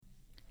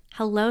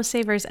Hello,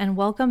 savers, and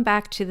welcome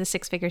back to the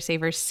Six Figure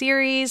Savers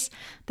series,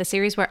 the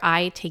series where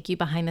I take you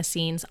behind the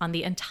scenes on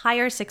the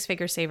entire Six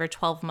Figure Saver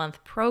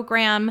 12-month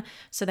program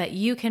so that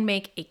you can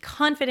make a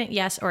confident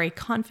yes or a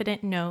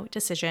confident no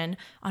decision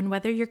on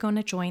whether you're going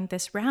to join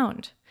this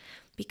round.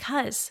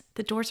 Because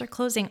the doors are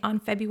closing on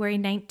February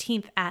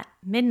 19th at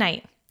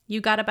midnight. You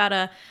got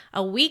about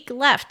a week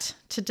left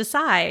to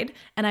decide,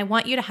 and I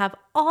want you to have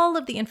all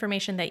of the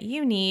information that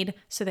you need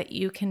so that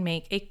you can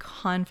make a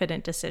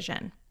confident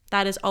decision.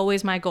 That is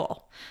always my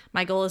goal.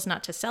 My goal is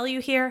not to sell you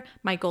here.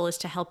 My goal is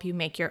to help you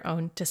make your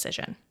own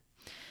decision.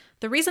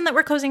 The reason that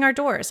we're closing our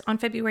doors on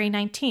February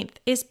 19th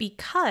is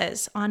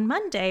because on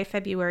Monday,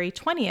 February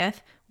 20th,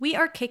 we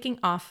are kicking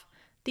off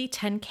the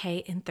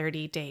 10K in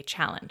 30-day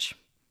challenge.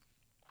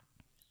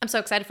 I'm so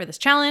excited for this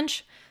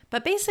challenge,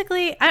 but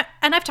basically,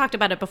 I've talked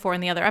about it before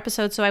in the other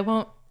episodes, so I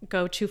won't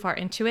go too far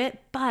into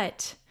it,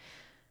 but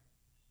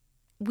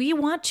we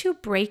want to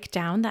break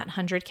down that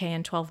 100K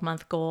in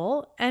 12-month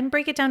goal and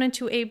break it down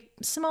into a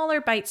smaller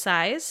bite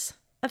size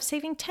of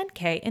saving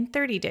 10K in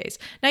 30 days.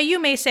 Now,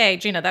 you may say,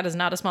 Gina, that is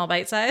not a small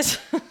bite size.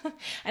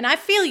 And I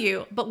feel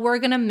you, but we're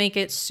going to make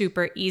it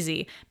super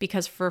easy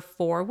because for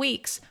 4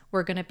 weeks,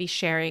 we're going to be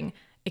sharing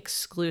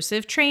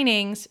exclusive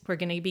trainings. We're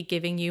going to be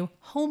giving you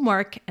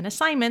homework and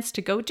assignments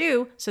to go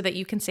do so that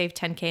you can save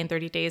 10K in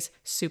 30 days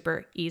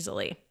super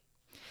easily.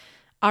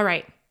 All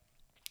right.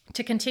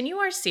 To continue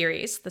our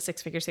series, the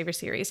Six Figure Saver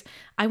series,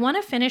 I want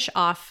to finish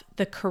off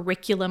the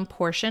curriculum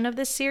portion of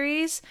this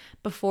series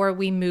before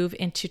we move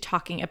into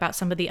talking about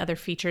some of the other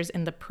features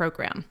in the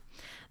program.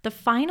 The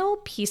final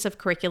piece of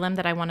curriculum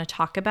that I want to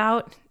talk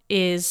about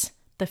is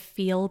the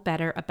Feel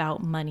Better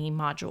About Money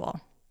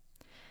module.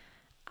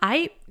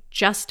 I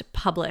just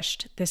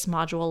published this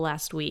module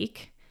last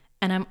week,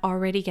 and I'm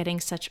already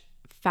getting such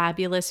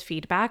fabulous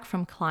feedback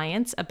from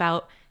clients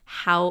about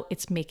how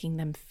it's making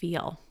them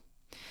feel.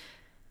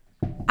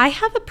 I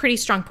have a pretty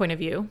strong point of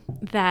view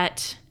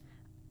that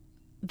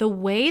the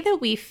way that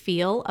we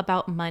feel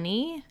about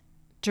money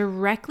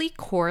directly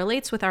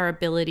correlates with our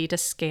ability to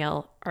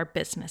scale our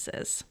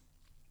businesses.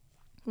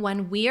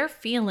 When we are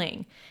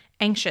feeling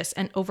anxious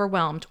and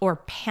overwhelmed or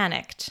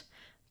panicked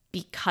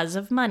because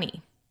of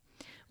money,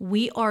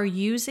 we are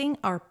using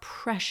our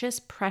precious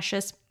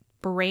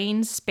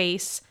brain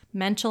space,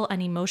 mental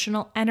and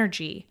emotional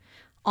energy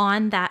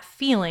on that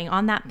feeling,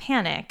 on that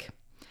panic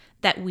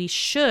that we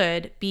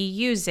should be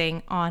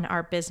using on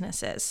our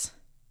businesses.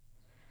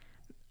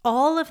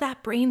 All of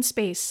that brain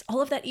space, all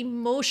of that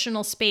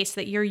emotional space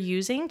that you're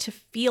using to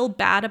feel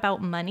bad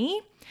about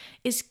money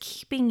is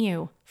keeping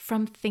you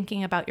from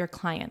thinking about your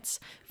clients,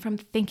 from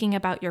thinking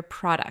about your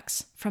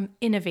products, from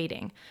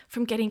innovating,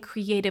 from getting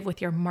creative with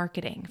your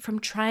marketing, from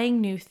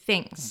trying new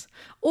things,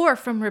 or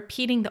from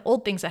repeating the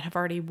old things that have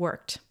already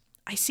worked.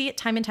 I see it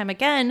time and time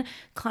again.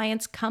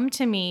 Clients come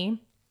to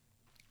me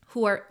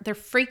they're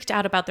freaked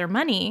out about their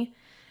money.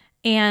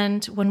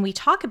 And when we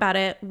talk about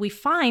it, we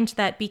find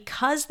that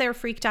because they're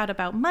freaked out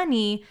about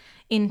money,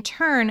 in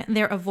turn,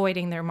 they're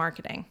avoiding their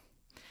marketing.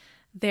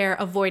 They're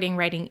avoiding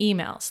writing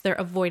emails. They're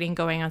avoiding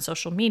going on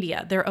social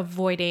media. They're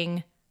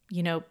avoiding,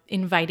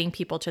 inviting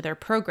people to their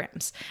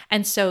programs.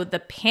 And so the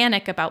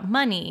panic about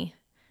money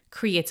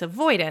creates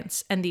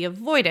avoidance, and the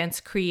avoidance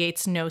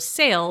creates no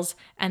sales,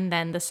 and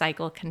then the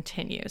cycle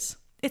continues.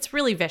 It's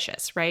really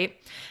vicious, right?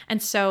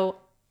 And so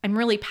I'm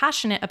really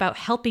passionate about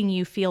helping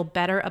you feel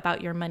better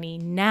about your money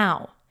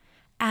now,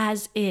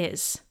 as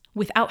is,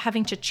 without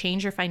having to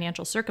change your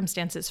financial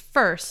circumstances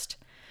first,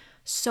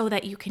 so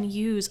that you can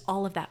use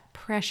all of that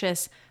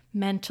precious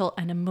mental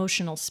and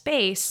emotional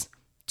space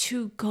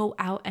to go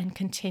out and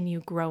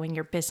continue growing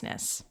your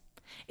business.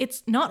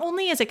 It's not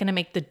only is it going to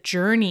make the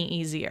journey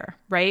easier,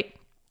 right?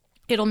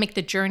 It'll make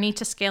the journey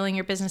to scaling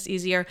your business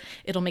easier.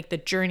 It'll make the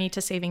journey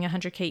to saving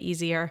 100K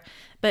easier,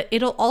 but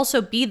it'll also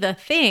be the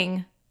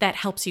thing that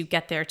helps you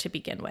get there to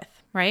begin with,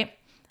 right?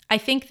 I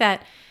think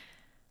that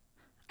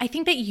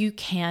you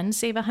can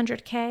save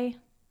 100K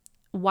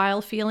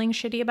while feeling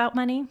shitty about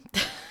money,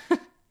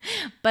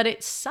 but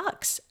it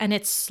sucks and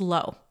it's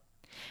slow.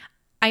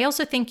 I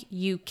also think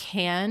you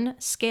can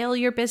scale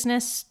your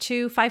business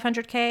to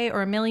 500K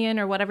or $1 million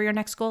or whatever your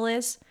next goal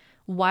is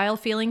while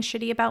feeling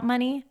shitty about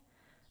money,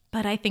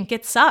 but I think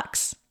it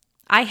sucks.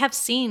 I have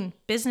seen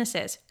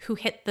businesses who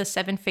hit the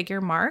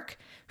 7-figure mark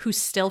who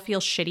still feel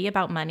shitty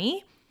about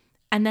money,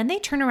 and then they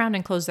turn around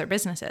and close their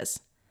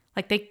businesses.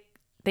 Like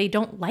they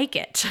don't like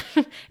it.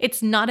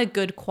 It's not a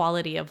good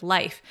quality of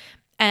life.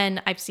 And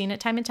I've seen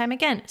it time and time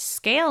again.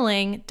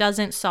 Scaling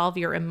doesn't solve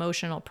your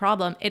emotional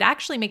problem. It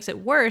actually makes it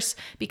worse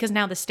because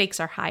now the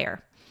stakes are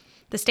higher.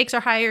 The stakes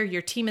are higher,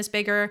 your team is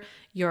bigger,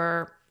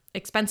 your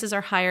expenses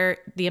are higher,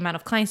 the amount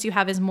of clients you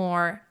have is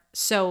more.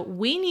 So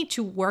we need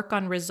to work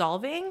on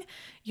resolving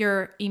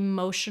your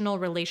emotional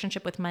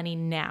relationship with money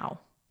now,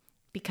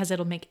 because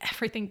it'll make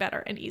everything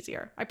better and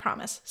easier, I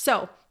promise.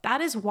 So that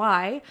is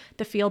why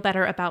the Feel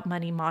Better About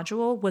Money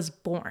module was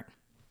born.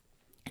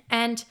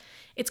 And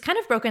it's kind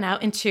of broken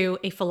out into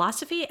a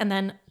philosophy and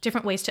then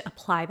different ways to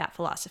apply that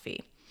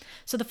philosophy.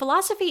 So the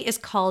philosophy is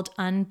called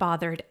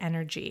unbothered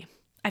energy.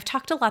 I've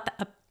talked a lot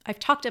I've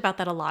talked about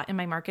that a lot in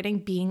my marketing,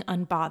 being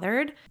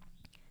unbothered.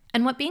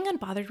 And what being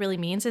unbothered really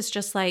means is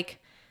just like,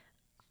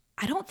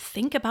 I don't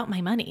think about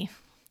my money.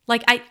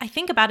 Like I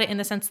think about it in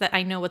the sense that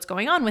I know what's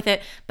going on with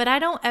it, but I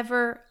don't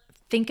ever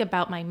think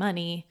about my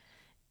money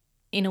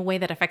in a way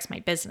that affects my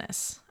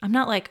business. I'm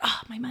not like,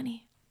 oh, my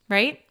money,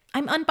 right?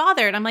 I'm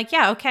unbothered. I'm like,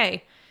 yeah,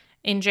 okay.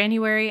 In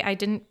January, I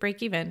didn't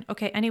break even.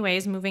 Okay,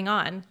 anyways, moving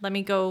on. Let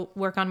me go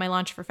work on my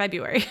launch for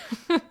February,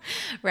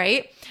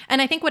 right?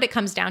 And I think what it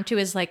comes down to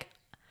is like,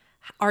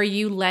 are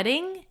you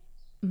letting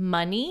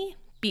money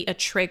be a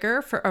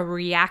trigger for a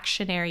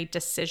reactionary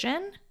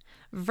decision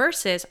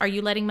versus are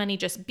you letting money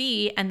just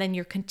be and then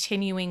you're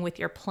continuing with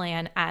your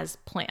plan as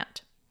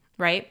planned,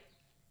 right?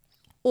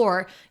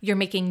 Or you're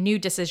making new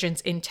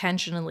decisions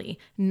intentionally,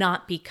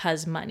 not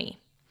because money.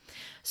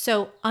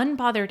 So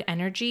unbothered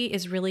energy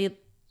is really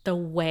the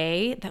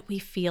way that we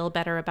feel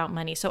better about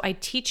money. So I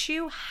teach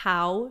you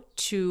how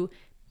to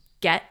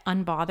get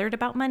unbothered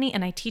about money,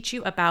 and I teach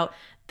you about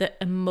the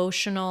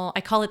emotional,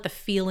 I call it the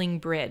feeling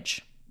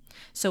bridge.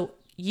 So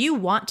you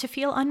want to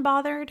feel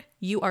unbothered.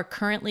 You are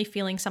currently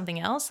feeling something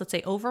else, let's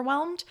say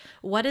overwhelmed.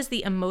 What is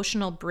the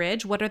emotional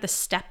bridge? What are the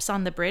steps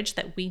on the bridge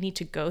that we need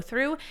to go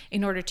through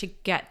in order to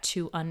get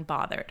to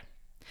unbothered?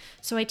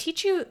 So I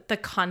teach you the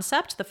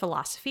concept, the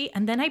philosophy,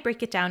 and then I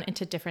break it down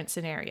into different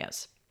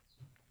scenarios.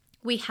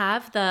 We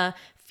have the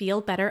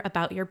feel better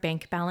about your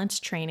bank balance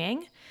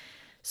training.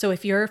 So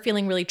if you're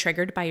feeling really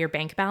triggered by your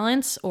bank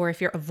balance, or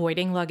if you're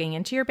avoiding logging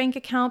into your bank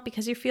account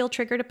because you feel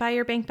triggered by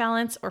your bank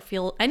balance or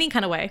feel any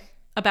kind of way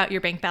about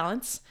your bank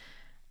balance,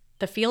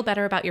 the feel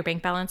better about your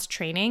bank balance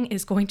training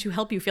is going to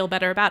help you feel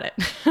better about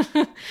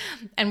it.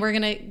 And we're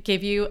going to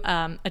give you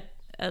a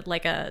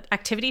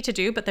activity to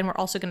do, but then we're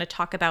also going to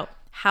talk about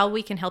how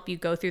we can help you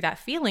go through that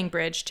feeling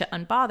bridge to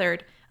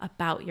unbothered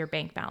about your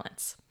bank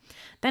balance.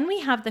 Then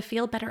we have the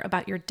feel better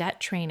about your debt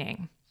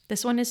training.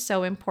 This one is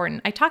so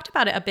important. I talked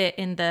about it a bit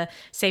in the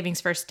Savings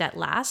First, Debt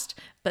Last,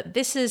 but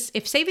this is,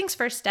 if Savings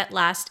First, Debt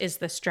Last is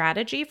the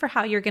strategy for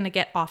how you're going to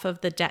get off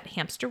of the debt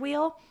hamster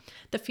wheel,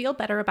 the feel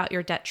better about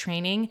your debt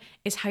training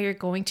is how you're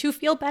going to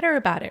feel better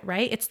about it,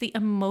 right? It's the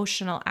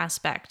emotional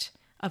aspect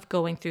of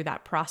going through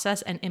that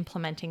process and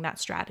implementing that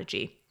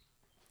strategy.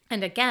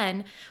 And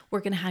again,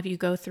 we're going to have you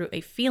go through a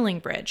feeling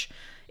bridge.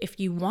 If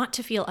you want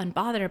to feel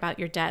unbothered about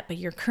your debt, but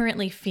you're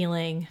currently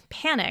feeling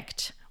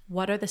panicked,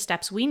 what are the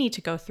steps we need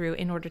to go through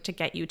in order to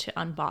get you to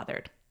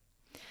unbothered?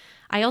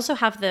 I also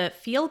have the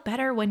feel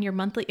better when your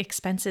monthly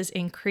expenses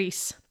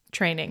increase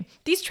training.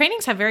 These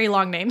trainings have very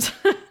long names,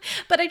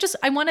 but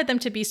I wanted them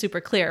to be super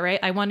clear, right?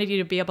 I wanted you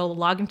to be able to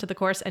log into the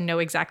course and know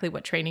exactly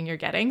what training you're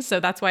getting. So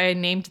that's why I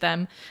named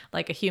them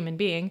like a human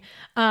being,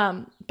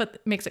 but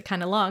it makes it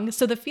kind of long.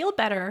 So the feel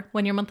better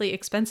when your monthly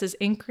expenses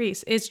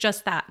increase is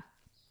just that.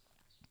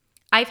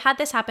 I've had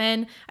this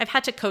happen. I've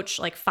had to coach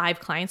like 5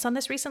 clients on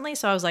this recently.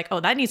 So I was like,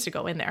 oh, that needs to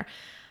go in there.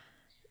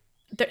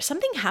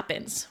 Something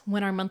happens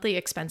when our monthly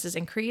expenses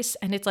increase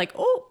and it's like,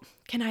 oh,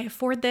 can I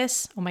afford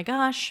this? Oh my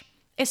gosh.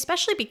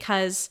 Especially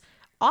because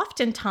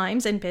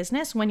oftentimes in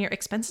business, when your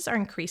expenses are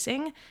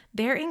increasing,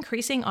 they're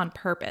increasing on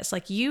purpose.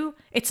 Like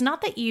it's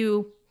not that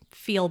you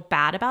feel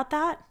bad about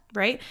that,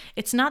 right?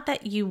 It's not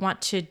that you want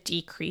to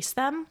decrease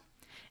them.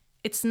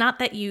 It's not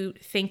that you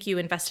think you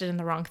invested in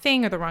the wrong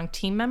thing or the wrong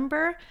team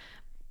member,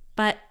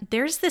 but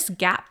there's this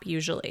gap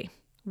usually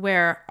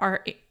where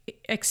our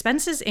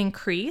expenses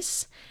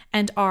increase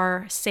and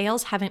our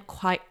sales haven't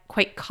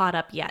quite caught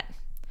up yet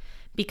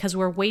because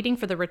we're waiting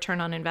for the return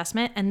on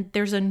investment. And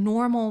there's a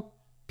normal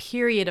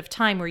period of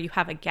time where you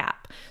have a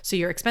gap. So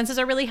your expenses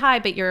are really high,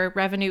 but your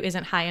revenue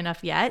isn't high enough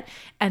yet.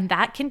 And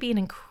that can be an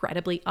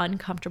incredibly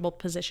uncomfortable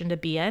position to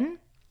be in.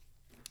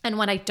 And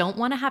what I don't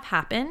want to have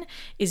happen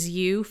is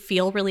you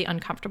feel really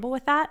uncomfortable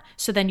with that.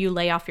 So then you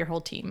lay off your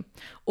whole team,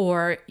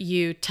 or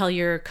you tell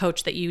your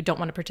coach that you don't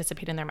want to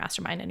participate in their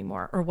mastermind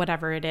anymore, or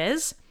whatever it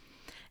is.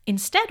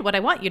 Instead, what I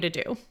want you to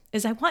do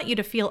is I want you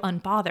to feel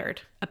unbothered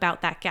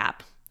about that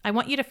gap. I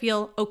want you to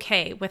feel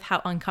okay with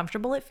how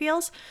uncomfortable it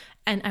feels.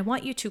 And I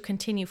want you to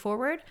continue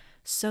forward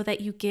so that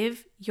you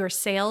give your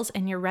sales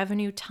and your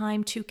revenue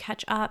time to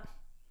catch up.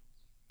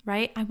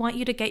 Right? I want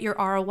you to get your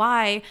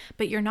ROI,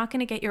 but you're not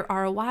going to get your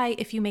ROI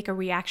if you make a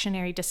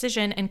reactionary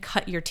decision and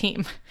cut your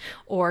team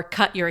or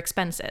cut your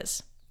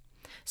expenses.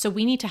 So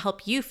we need to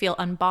help you feel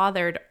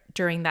unbothered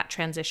during that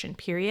transition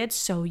period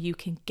so you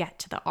can get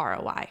to the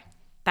ROI.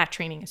 That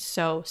training is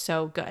so,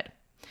 so good.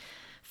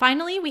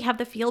 Finally, we have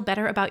the feel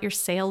better about your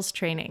sales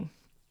training.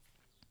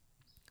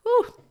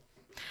 Whew.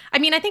 I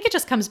mean, I think it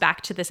just comes back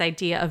to this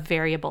idea of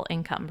variable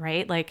income,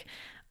 right? Like,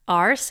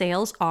 our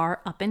sales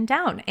are up and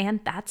down, and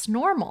that's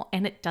normal.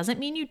 And it doesn't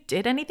mean you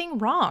did anything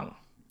wrong.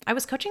 I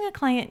was coaching a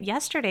client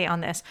yesterday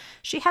on this.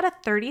 She had a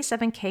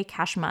 $37K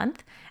cash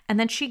month, and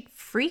then she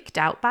freaked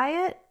out by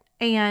it.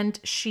 And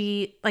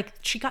she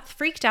got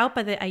freaked out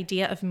by the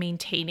idea of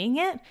maintaining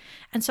it.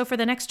 And so for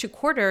the next 2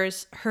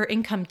 quarters, her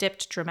income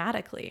dipped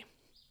dramatically.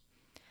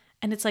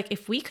 And it's like,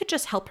 if we could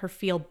just help her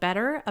feel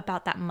better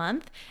about that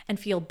month and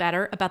feel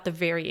better about the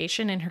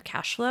variation in her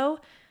cash flow,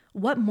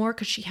 what more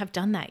could she have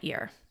done that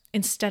year?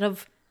 Instead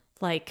of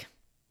like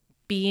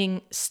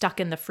being stuck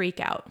in the freak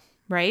out,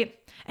 right?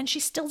 And she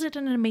still did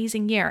an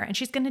amazing year, and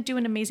she's going to do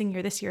an amazing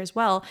year this year as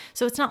well.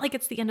 So it's not like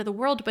it's the end of the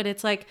world, but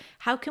it's like,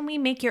 how can we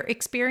make your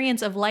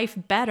experience of life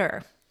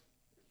better?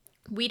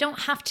 We don't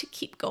have to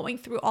keep going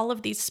through all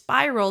of these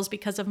spirals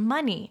because of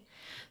money.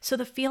 So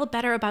the Feel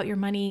Better About Your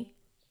Money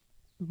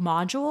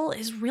module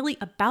is really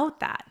about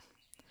that.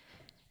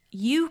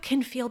 You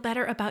can feel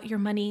better about your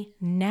money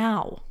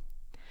now.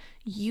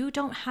 You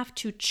don't have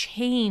to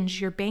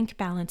change your bank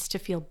balance to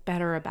feel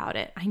better about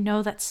it. I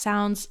know that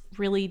sounds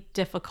really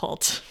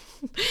difficult.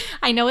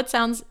 I know it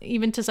sounds,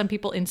 even to some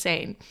people,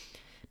 insane,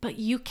 but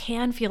you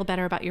can feel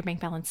better about your bank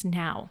balance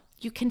now.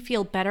 You can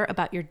feel better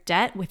about your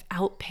debt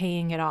without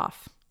paying it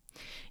off.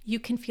 You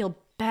can feel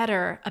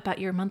better about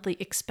your monthly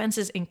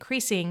expenses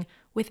increasing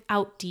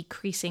without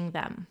decreasing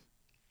them.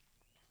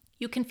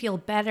 You can feel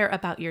better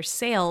about your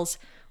sales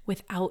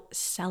without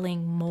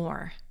selling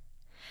more.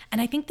 And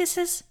I think this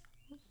is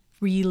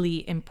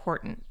really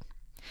important,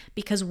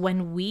 because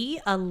when we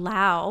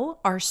allow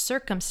our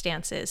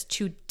circumstances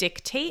to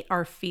dictate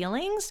our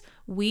feelings,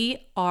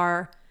 we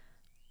are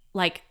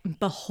like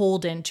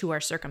beholden to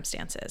our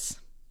circumstances.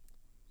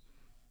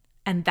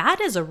 And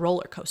that is a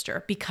roller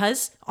coaster,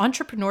 because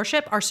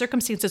entrepreneurship, our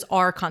circumstances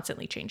are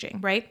constantly changing,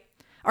 right?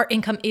 Our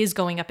income is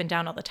going up and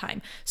down all the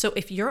time. So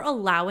if you're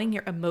allowing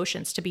your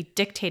emotions to be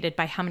dictated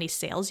by how many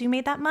sales you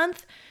made that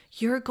month,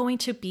 you're going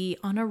to be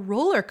on a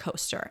roller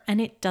coaster, and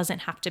it doesn't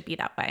have to be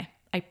that way.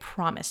 I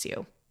promise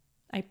you.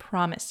 I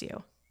promise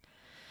you.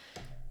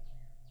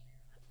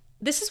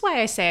 This is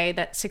why I say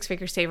that Six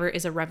Figure Saver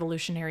is a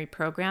revolutionary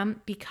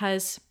program,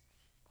 because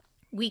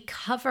we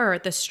cover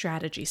the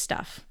strategy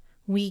stuff.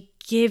 We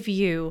give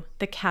you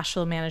the cash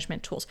flow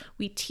management tools.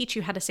 We teach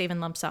you how to save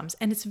in lump sums,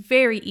 and it's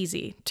very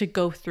easy to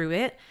go through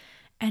it.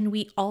 And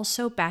we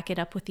also back it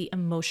up with the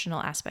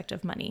emotional aspect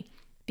of money,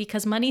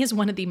 because money is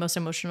one of the most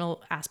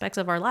emotional aspects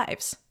of our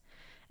lives.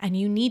 And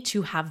you need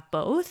to have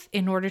both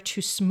in order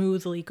to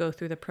smoothly go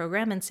through the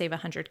program and save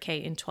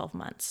 $100K in 12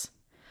 months.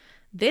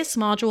 This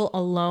module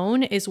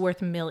alone is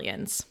worth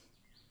millions.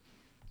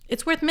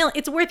 It's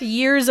worth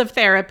years of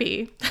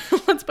therapy.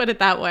 Let's put it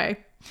that way.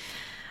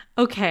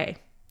 Okay.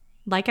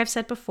 Like I've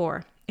said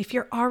before, if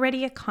you're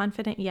already a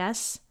confident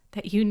yes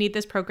that you need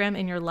this program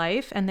in your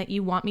life and that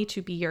you want me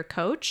to be your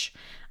coach,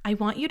 I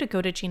want you to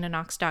go to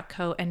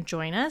ginaknox.co and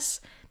join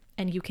us.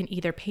 And you can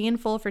either pay in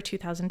full for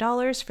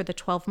 $2,000 for the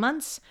 12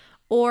 months,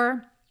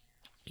 or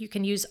you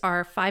can use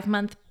our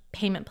 5-month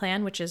payment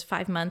plan, which is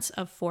 5 months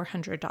of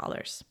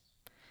 $400.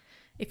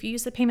 If you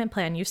use the payment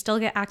plan, you still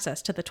get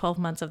access to the 12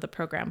 months of the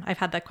program. I've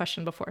had that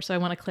question before, so I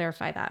want to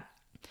clarify that.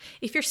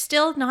 If you're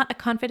still not a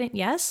confident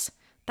yes,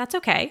 that's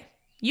okay.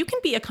 You can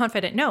be a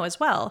confident no as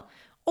well,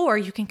 or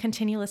you can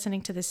continue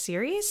listening to this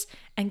series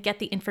and get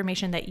the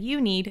information that you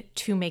need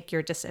to make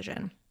your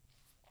decision.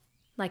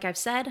 Like I've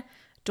said,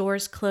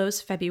 doors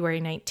close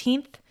February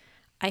 19th.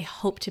 I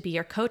hope to be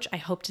your coach. I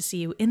hope to see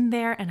you in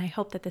there, and I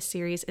hope that this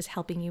series is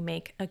helping you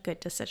make a good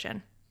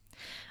decision.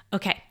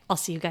 Okay, I'll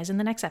see you guys in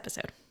the next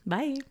episode.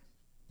 Bye.